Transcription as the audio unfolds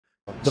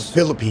The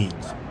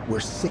Philippines, where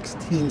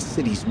 16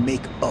 cities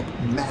make up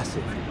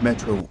massive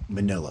Metro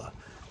Manila.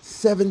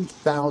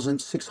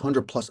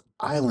 7,600 plus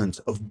islands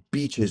of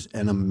beaches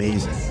and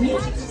amazing,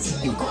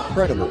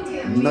 incredible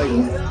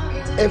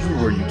nightlife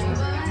everywhere you turn.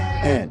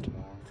 And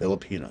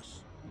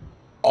Filipinos.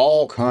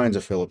 All kinds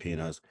of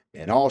Filipinos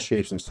in all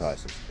shapes and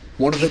sizes.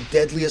 One of the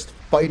deadliest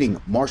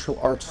fighting martial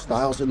arts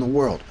styles in the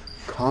world,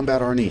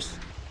 combat arnis.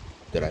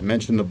 Did I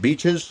mention the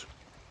beaches?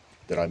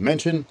 Did I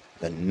mention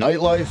the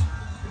nightlife?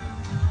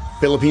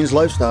 Philippines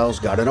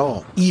lifestyles got it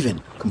all,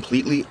 even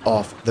completely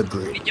off the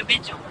grid.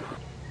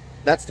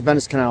 That's the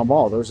Venice Canal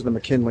Mall. Those are the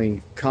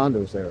McKinley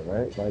condos there,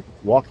 right? Like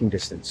walking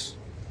distance.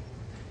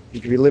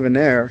 You could be living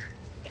there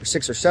for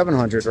 $600 or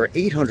 $700 or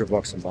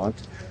 $800 a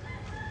month,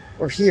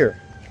 or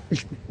here.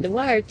 The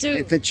Wire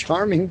too. The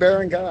charming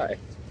barangay.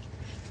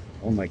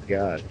 Oh my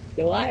God.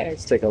 The Wire.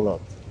 Let's take a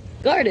look.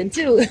 Garden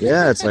too.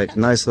 Yeah, it's like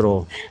nice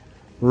little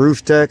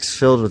roof decks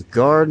filled with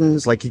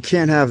gardens. Like you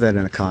can't have that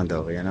in a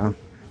condo, you know?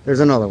 There's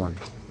another one.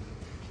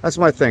 That's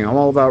my thing. I'm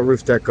all about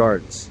roof deck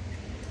gardens.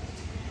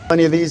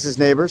 Plenty of these as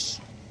neighbors.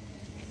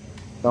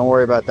 Don't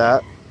worry about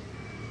that.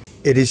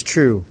 It is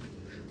true.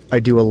 I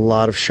do a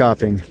lot of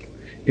shopping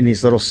in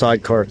these little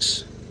side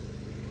carts.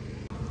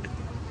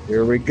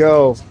 Here we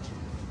go.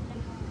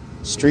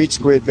 Street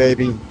squid,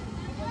 baby.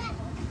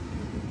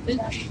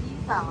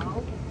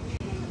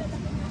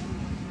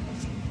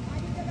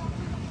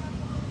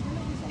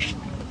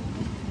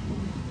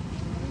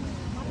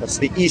 That's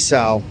the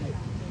isaw,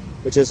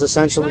 which is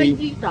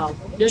essentially...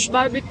 Just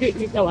barbecue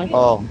isaw.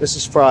 Oh, this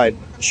is fried.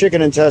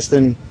 Chicken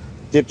intestine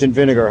dipped in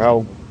vinegar.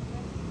 How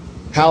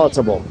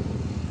palatable.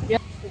 Yeah.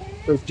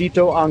 So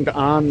dito ang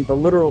daan, the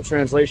literal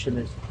translation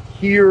is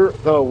here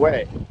the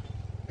way.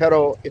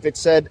 Pero if it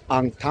said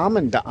ang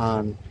tamang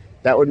daan,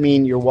 that would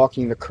mean you're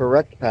walking the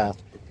correct path.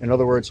 In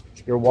other words,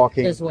 you're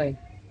walking This way.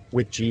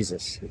 with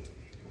Jesus.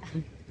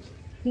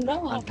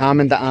 No.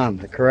 Tamang daan,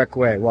 the correct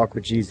way. Walk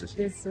with Jesus.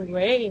 This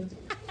way.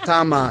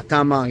 Tama,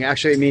 tamang.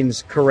 Actually, it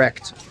means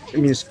correct. It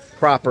means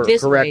proper,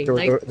 This correct,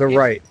 way, or like the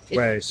right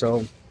way.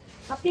 So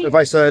if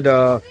I said,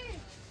 I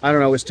don't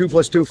know, it's 2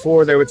 + 2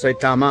 4, they would say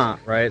tama,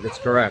 right? That's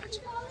correct.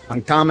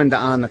 Ang tamang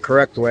daan, the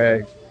correct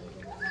way,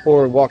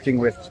 or walking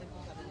with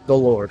the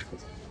Lord,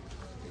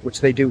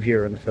 which they do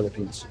here in the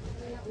Philippines.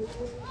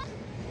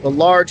 The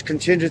large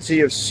contingency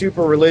of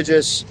super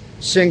religious,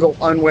 single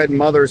unwed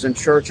mothers in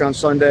church on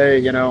Sunday,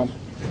 you know,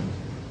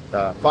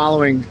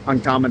 following ang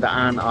tamang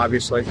daan,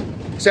 obviously,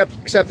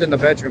 except in the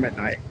bedroom at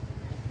night.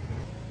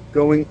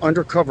 Going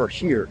undercover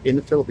here in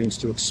the Philippines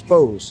to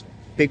expose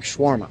Big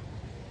Shawarma.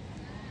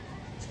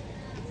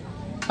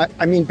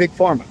 I mean Big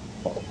Pharma.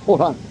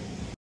 Hold on.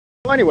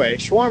 So anyway,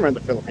 shawarma in the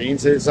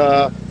Philippines is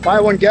buy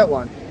one, get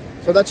one.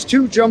 So that's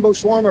 2 jumbo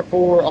shawarma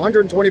for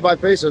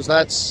 125 pesos.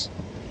 That's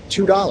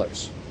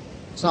 $2.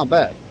 It's not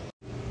bad.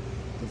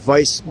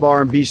 Vice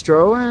Bar and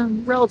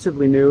Bistro,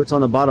 relatively new. It's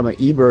on the bottom of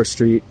Ebro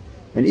Street.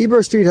 And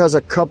Ebro Street has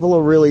a couple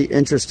of really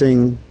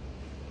interesting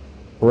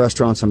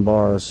restaurants and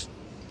bars.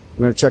 I'm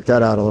going to check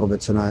that out a little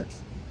bit tonight.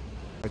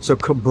 So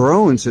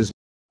Cabrones is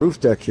roof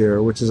deck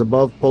here, which is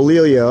above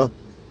Polilia,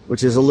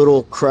 which is a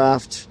little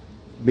craft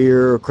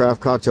beer,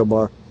 craft cocktail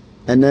bar.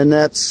 And then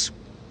that's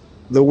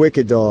the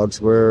Wicked Dogs,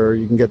 where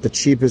you can get the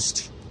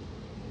cheapest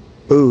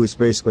booze,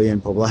 basically,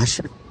 in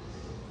Poblacion.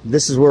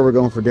 This is where we're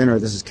going for dinner.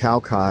 This is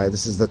Khao Kai.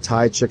 This is the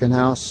Thai chicken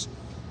house.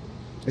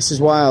 This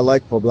is why I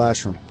like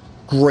Poblacion.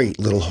 Great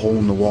little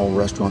hole-in-the-wall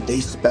restaurant.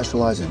 They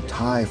specialize in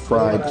Thai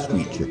fried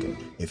sweet chicken.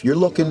 If you're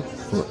looking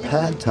for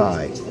pad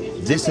Thai,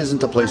 this isn't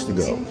the place to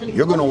go.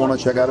 You're going to want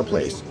to check out a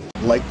place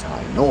like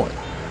Thai Noi,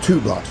 2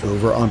 blocks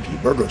over on P.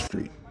 Burgo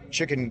Street.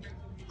 Chicken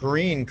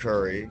green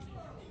curry,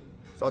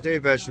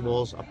 sauteed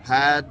vegetables, a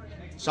pad,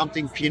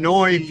 something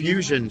Pinoy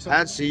fusion,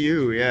 pad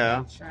CU,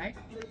 yeah.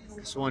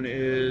 This one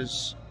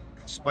is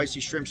spicy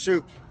shrimp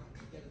soup.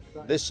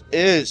 This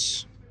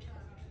is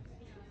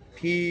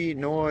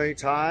Pinoy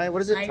Thai.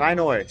 What is it? Thai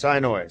Noi. Thai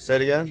Noi. Say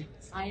it again.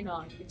 I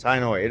know. Thai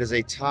Noi. It is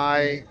a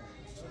Thai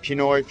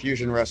Pinoy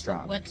fusion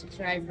restaurant. What's the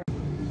try?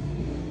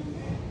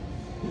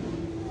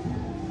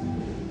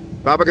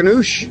 Baba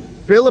Ganoush,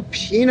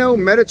 Filipino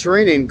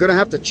Mediterranean. Gonna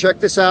have to check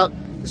this out.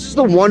 This is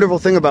the wonderful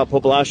thing about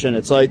Poblacion.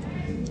 It's like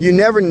you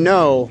never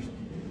know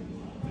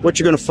what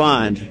you're gonna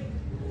find.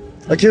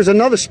 Like here's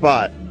another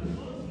spot.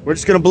 We're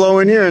just gonna blow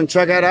in here and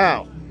check it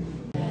out.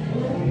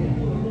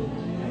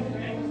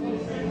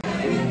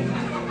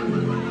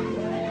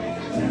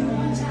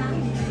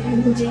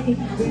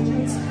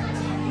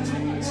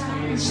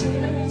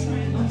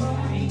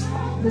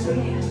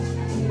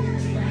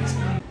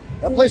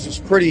 That place was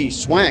pretty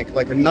swank,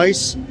 like a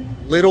nice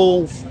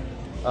little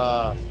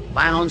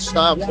lounge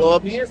style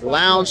club,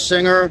 lounge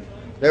singer,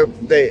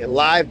 they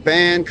live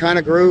band kind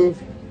of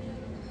groove.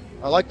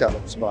 I like that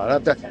little spot. I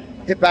have to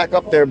hit back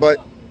up there, but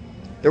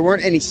there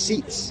weren't any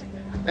seats,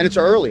 and it's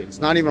early. It's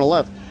not even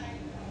 11.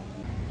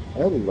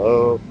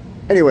 Hello.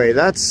 Anyway,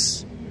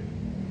 that's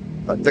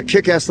the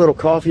kick-ass little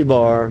coffee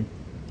bar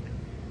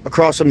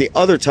across from the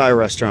other Thai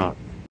restaurant.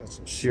 Got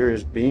some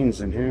serious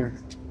beans in here.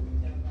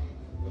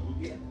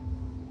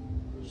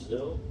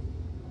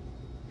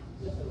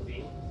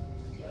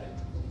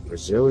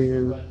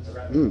 Brazilian,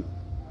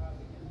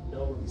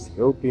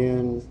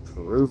 Ethiopian,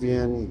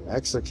 Peruvian,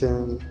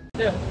 Mexican.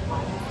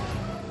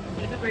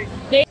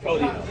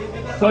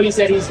 Cody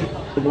said he's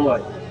the boy.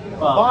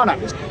 Cubana.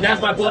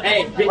 That's my boy.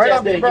 Hey, bitch Right ass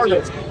off the nigga.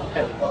 burger.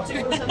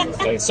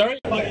 Sorry?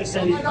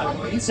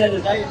 He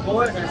said that your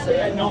boy, and I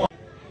said, no.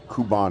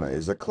 Cubana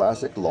is a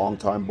classic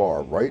longtime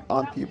bar right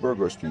on P.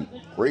 Burgo Street,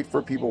 great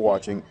for people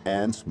watching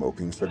and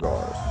smoking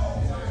cigars.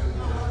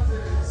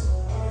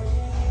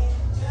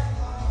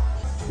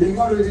 You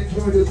gotta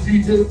enjoy the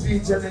DJ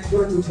beats and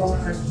enjoy the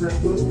vibes.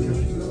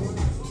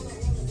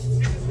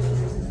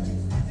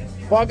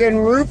 Fucking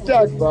roof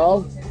deck,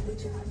 bro.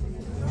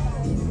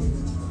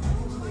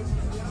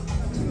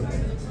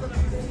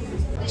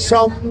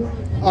 Some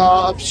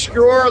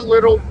obscure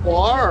little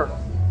bar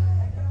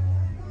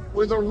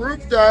with a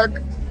roof deck,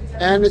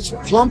 and it's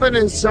pumping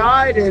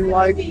inside, and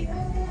like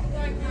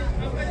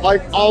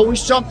always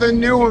something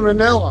new in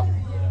Manila.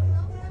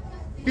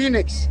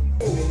 Phoenix.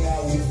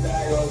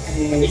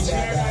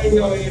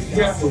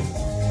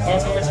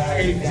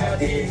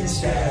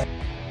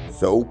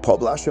 So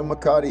Poblacion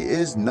Makati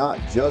is not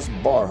just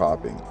bar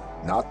hopping.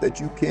 Not that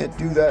you can't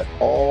do that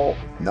all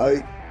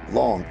night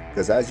long,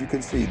 because as you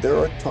can see, there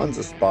are tons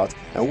of spots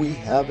and we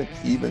haven't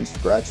even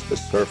scratched the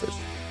surface.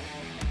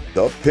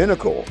 The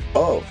pinnacle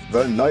of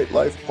the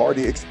nightlife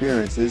party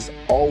experience is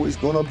always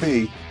going to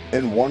be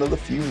in one of the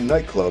few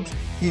nightclubs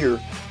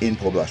here in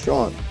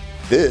Poblacion.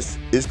 This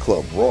is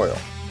Club Royal,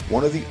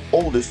 one of the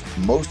oldest,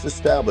 most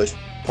established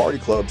party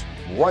clubs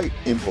right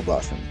in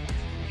Poblacion.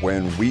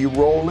 When we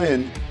roll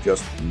in,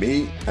 just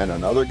me and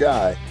another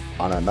guy,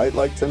 on a night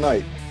like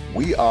tonight,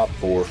 we opt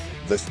for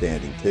the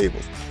standing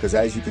tables, because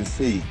as you can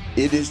see,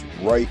 it is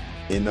right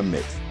in the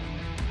mix.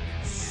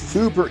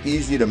 Super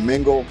easy to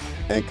mingle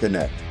and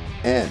connect.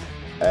 And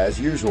as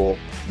usual,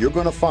 you're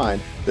going to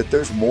find that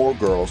there's more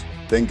girls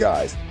than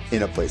guys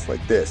in a place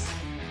like this.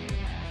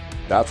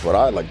 That's what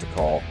I like to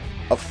call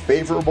a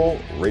favorable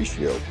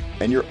ratio,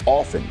 and you're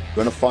often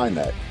going to find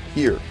that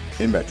here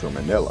in Metro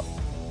Manila.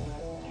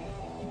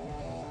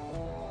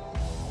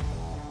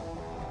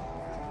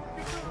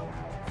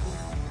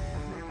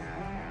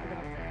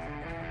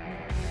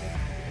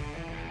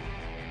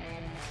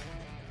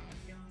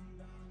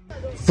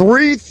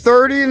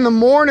 $3:30 in the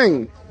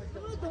morning.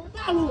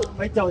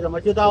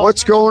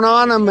 What's going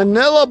on in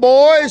Manila,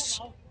 boys?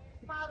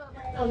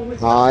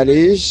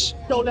 Hotties,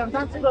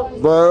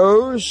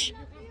 bros,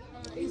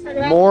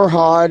 more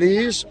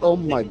hotties. Oh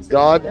my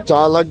God,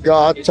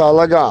 talaga,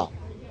 talaga.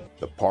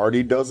 The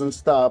party doesn't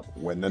stop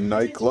when the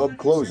nightclub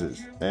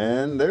closes,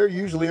 and they're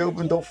usually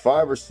open till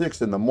 5 or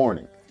 6 in the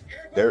morning.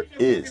 There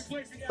is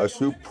a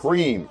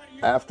supreme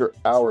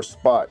after-hour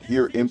spot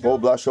here in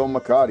Poblacion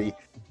Makati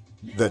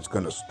that's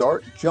going to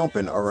start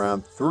jumping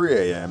around 3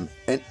 a.m.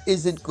 and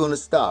isn't going to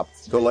stop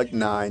till like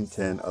 9,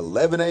 10,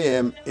 11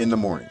 a.m. in the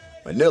morning.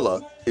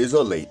 Manila is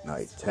a late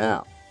night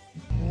town.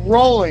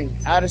 Rolling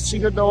at a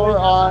Sigador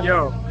on,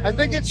 I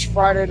think it's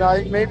Friday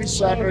night, maybe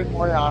Saturday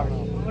morning, I don't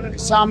know.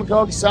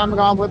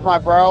 Kasama with my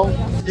bro.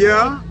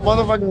 Yeah.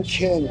 Motherfucking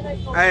king.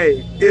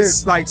 Hey,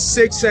 it's like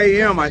 6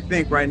 a.m. I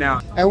think right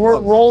now. And we're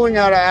rolling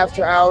out of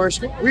after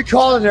hours. We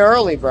call it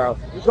early, bro.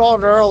 We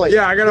call it early.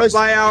 Yeah, I gotta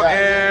fly out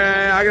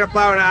and I gotta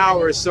fly out in an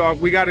hour, so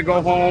we gotta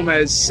go home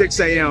at 6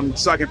 a.m.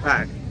 so I can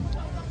pack.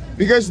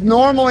 Because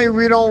normally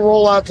we don't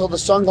roll out till the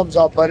sun comes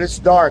up, but it's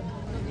dark.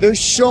 There's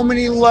so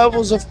many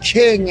levels of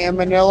king in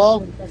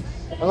Manila.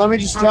 And let me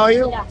just tell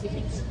you,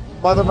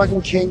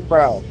 motherfucking king,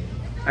 bro.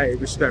 Hey,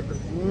 respect it.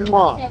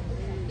 Mwah.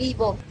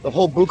 The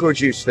whole buko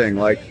juice thing,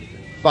 like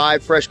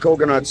 5 fresh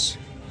coconuts.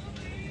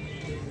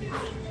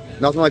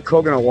 Nothing like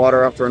coconut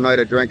water after a night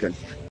of drinking.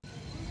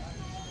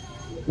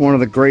 One of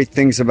the great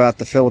things about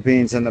the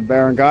Philippines and the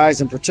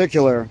barangays in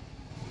particular,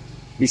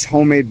 these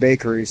homemade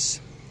bakeries.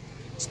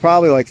 It's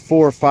probably like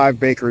 4 or 5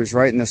 bakeries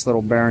right in this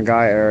little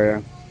barangay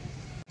area.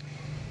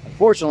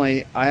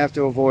 Unfortunately, I have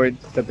to avoid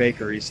the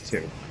bakeries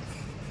too.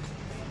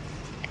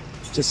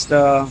 Just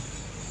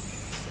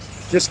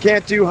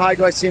can't do high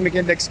glycemic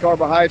index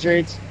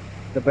carbohydrates.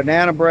 The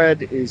banana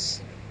bread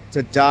is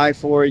to die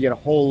for. You get a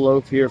whole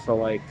loaf here for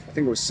like, I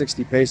think it was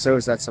 60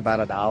 pesos. That's about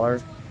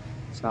 $1.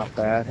 It's not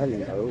bad.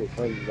 Hello,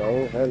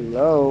 hello,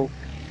 hello.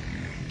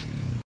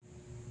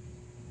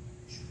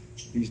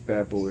 These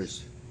bad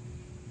boys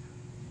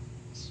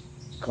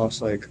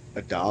cost like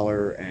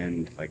 $1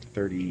 and like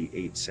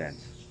 38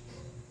 cents.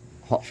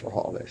 All for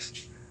all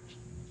this.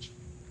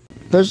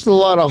 There's a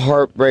lot of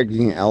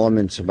heartbreaking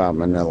elements about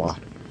Manila.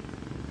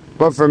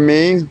 But for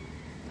me,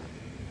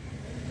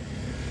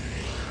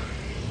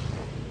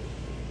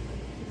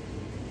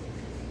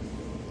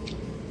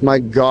 my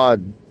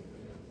God,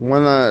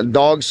 when a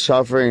dog's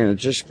suffering, it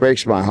just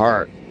breaks my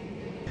heart.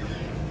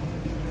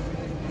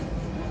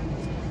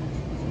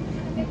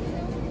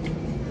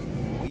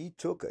 We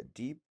took a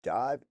deep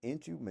dive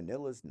into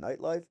Manila's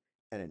nightlife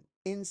and an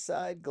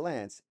inside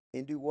glance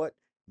into what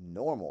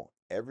normal,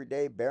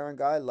 everyday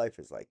barangay life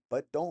is like.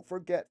 But don't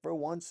forget for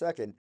 1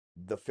 second,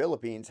 the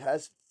Philippines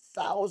has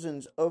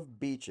thousands of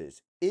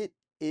beaches. It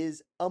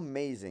is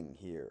amazing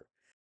here.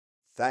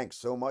 Thanks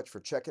so much for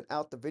checking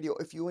out the video.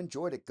 If you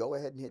enjoyed it, go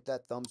ahead and hit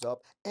that thumbs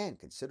up and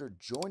consider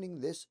joining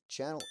this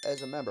channel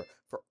as a member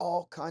for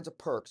all kinds of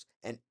perks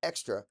and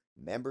extra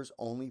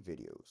members-only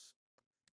videos.